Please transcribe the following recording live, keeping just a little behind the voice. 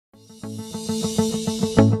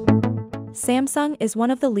Samsung is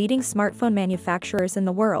one of the leading smartphone manufacturers in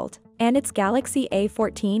the world, and its Galaxy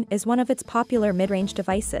A14 is one of its popular mid-range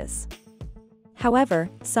devices. However,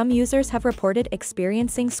 some users have reported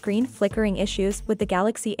experiencing screen flickering issues with the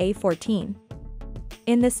Galaxy A14.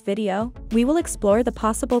 In this video, we will explore the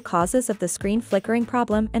possible causes of the screen flickering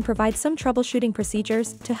problem and provide some troubleshooting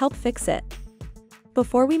procedures to help fix it.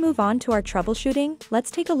 Before we move on to our troubleshooting,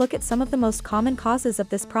 let's take a look at some of the most common causes of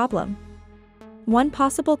this problem. One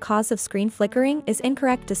possible cause of screen flickering is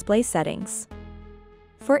incorrect display settings.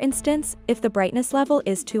 For instance, if the brightness level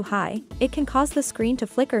is too high, it can cause the screen to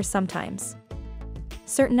flicker sometimes.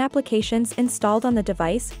 Certain applications installed on the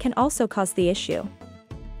device can also cause the issue.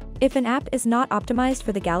 If an app is not optimized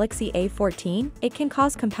for the Galaxy A14, it can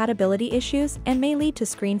cause compatibility issues and may lead to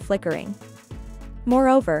screen flickering.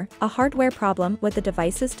 Moreover, a hardware problem with the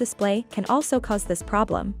device's display can also cause this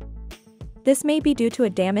problem. This may be due to a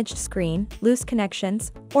damaged screen, loose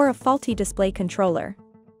connections, or a faulty display controller.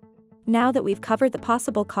 Now that we've covered the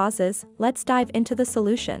possible causes, let's dive into the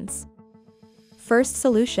solutions. First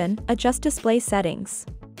solution, adjust display settings.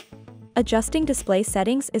 Adjusting display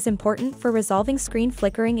settings is important for resolving screen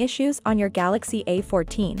flickering issues on your Galaxy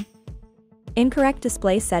A14. Incorrect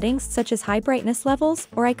display settings such as high brightness levels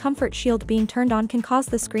or eye comfort shield being turned on can cause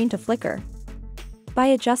the screen to flicker. By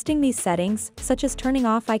adjusting these settings, such as turning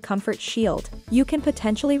off eye comfort shield, you can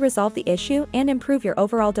potentially resolve the issue and improve your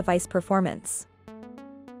overall device performance.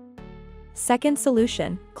 Second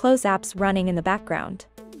solution, close apps running in the background.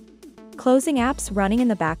 Closing apps running in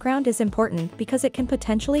the background is important because it can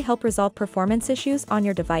potentially help resolve performance issues on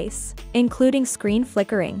your device, including screen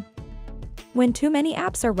flickering. When too many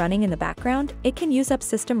apps are running in the background, it can use up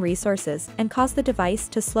system resources and cause the device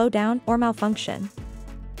to slow down or malfunction.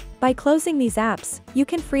 By closing these apps, you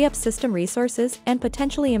can free up system resources and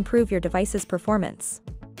potentially improve your device's performance.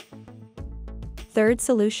 Third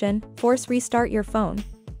solution, force restart your phone.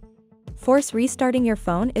 Force restarting your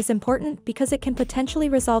phone is important because it can potentially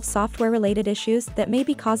resolve software-related issues that may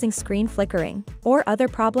be causing screen flickering or other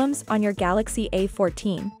problems on your Galaxy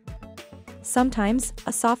A14. Sometimes,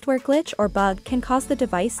 a software glitch or bug can cause the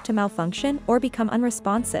device to malfunction or become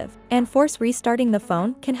unresponsive, and force restarting the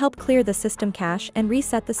phone can help clear the system cache and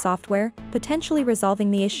reset the software, potentially resolving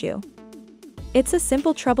the issue. It's a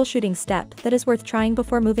simple troubleshooting step that is worth trying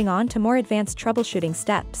before moving on to more advanced troubleshooting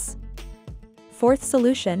steps. Fourth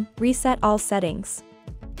solution, reset all settings.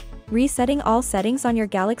 Resetting all settings on your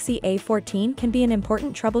Galaxy A14 can be an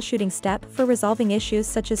important troubleshooting step for resolving issues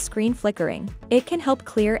such as screen flickering. It can help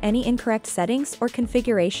clear any incorrect settings or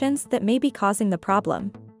configurations that may be causing the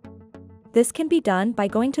problem. This can be done by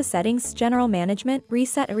going to Settings, General Management,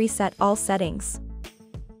 Reset all settings.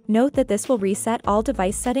 Note that this will reset all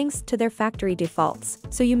device settings to their factory defaults,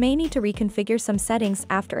 so you may need to reconfigure some settings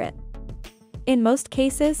after it. In most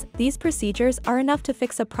cases, these procedures are enough to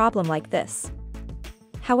fix a problem like this.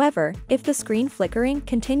 However, if the screen flickering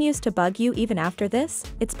continues to bug you even after this,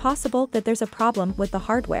 it's possible that there's a problem with the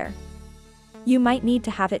hardware. You might need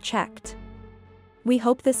to have it checked. We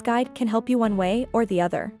hope this guide can help you one way or the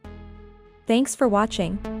other. Thanks for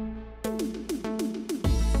watching.